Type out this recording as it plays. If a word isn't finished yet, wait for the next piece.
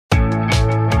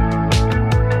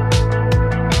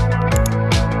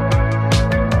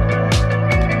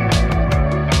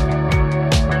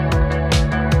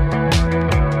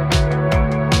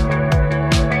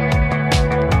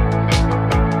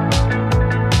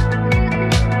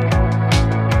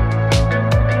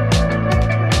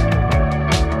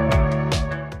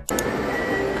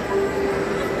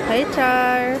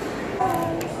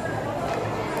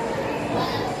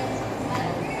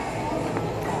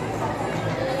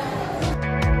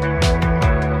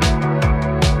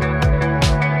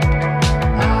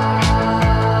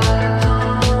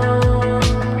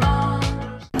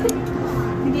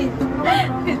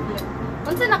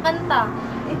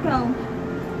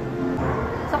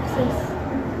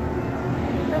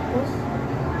Tapos?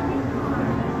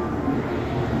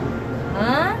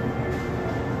 Ha?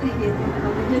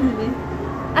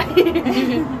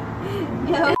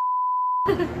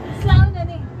 Slow na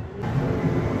ni.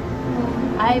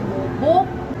 Ay, bobo.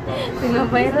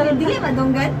 Pinaviral. Hindi ka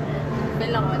madunggan?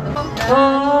 Bilang madunggan.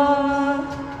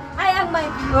 Ay, ang may...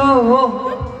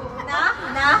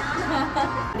 Na?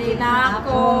 Di na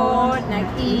ako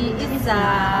nag-iisa.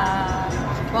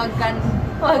 Huwag ka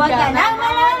nang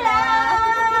malala.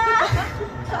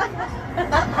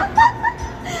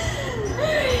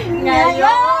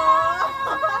 Ngayon,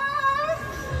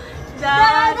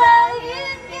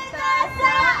 dadalhin kita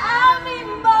sa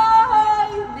aming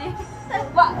bahay.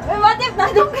 What if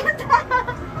nadunggan ta?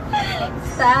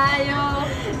 Tayo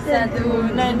sa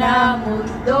duna na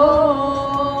mundo.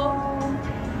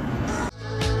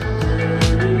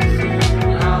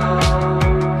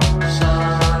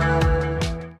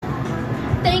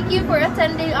 Thank you for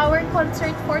attending our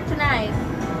concert for tonight.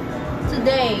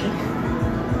 Today.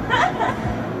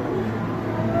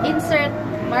 Insert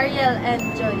Mariel and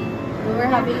Joy. We were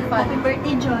having fun. Happy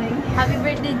birthday, Joy. Happy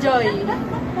birthday, Joy.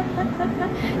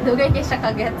 Dugay kay siya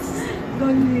kagets.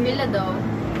 Pila daw.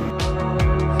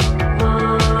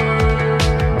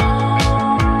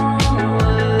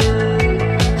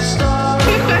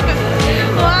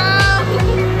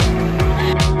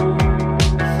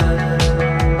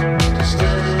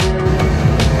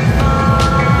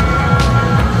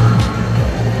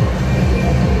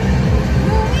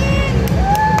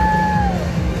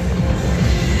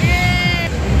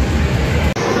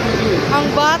 Ang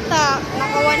bata,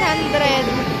 naka 100.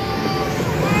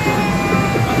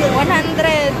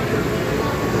 100.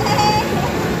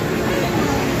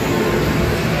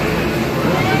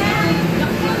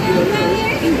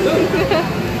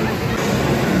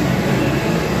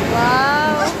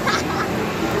 Wow.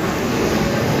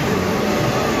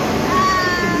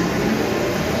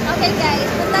 Okay guys,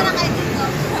 punta na kayo dito.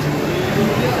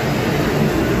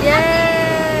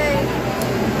 Yay!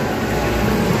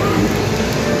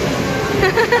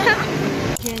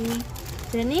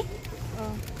 Jenny?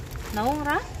 Oh. Naong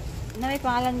ra? Na may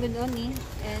pangalan ko doon eh.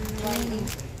 And one name.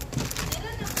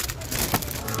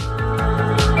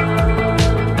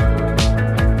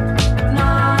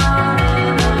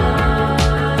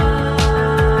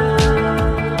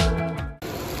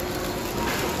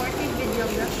 Supportive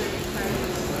videographer.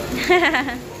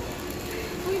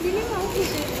 Uy, dili mo ako.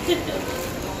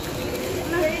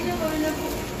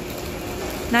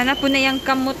 Nana po na yung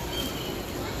kamot.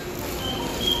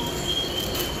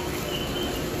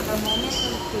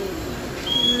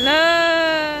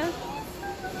 La.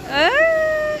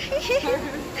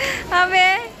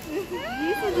 Abe.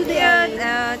 Cute.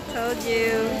 I told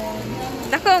you.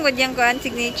 Dako ang gudyang ko ang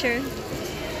signature.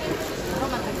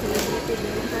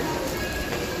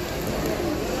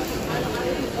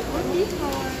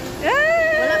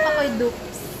 Wala pa ko'y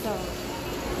dupes. So.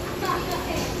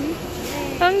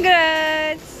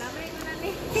 Congrats!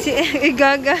 Si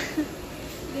Gaga.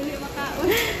 Dili makaon.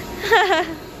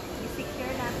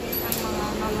 I-secure natin ang mga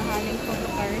mamahaling photo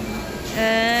card.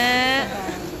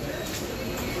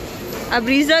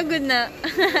 Abriza, good na.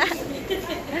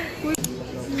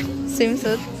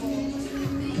 Swimsuit.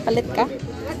 Palit ka?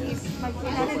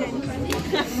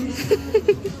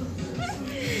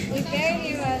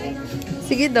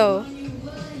 Sige daw.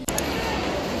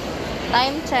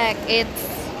 Time check. It's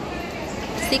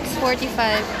 6:45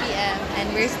 p.m. and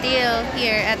we're still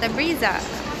here at the Breeza.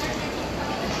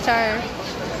 Char.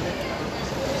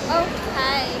 Oh,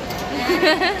 hi.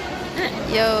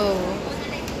 Yo.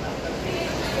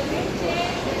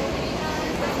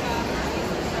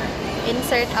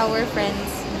 Insert our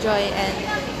friends, Joy and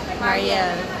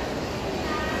Mariel.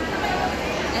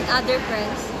 And other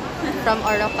friends. From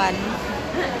Orocan.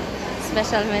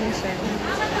 Special mention.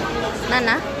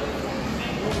 Nana?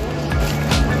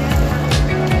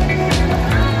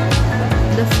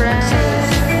 The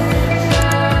friends.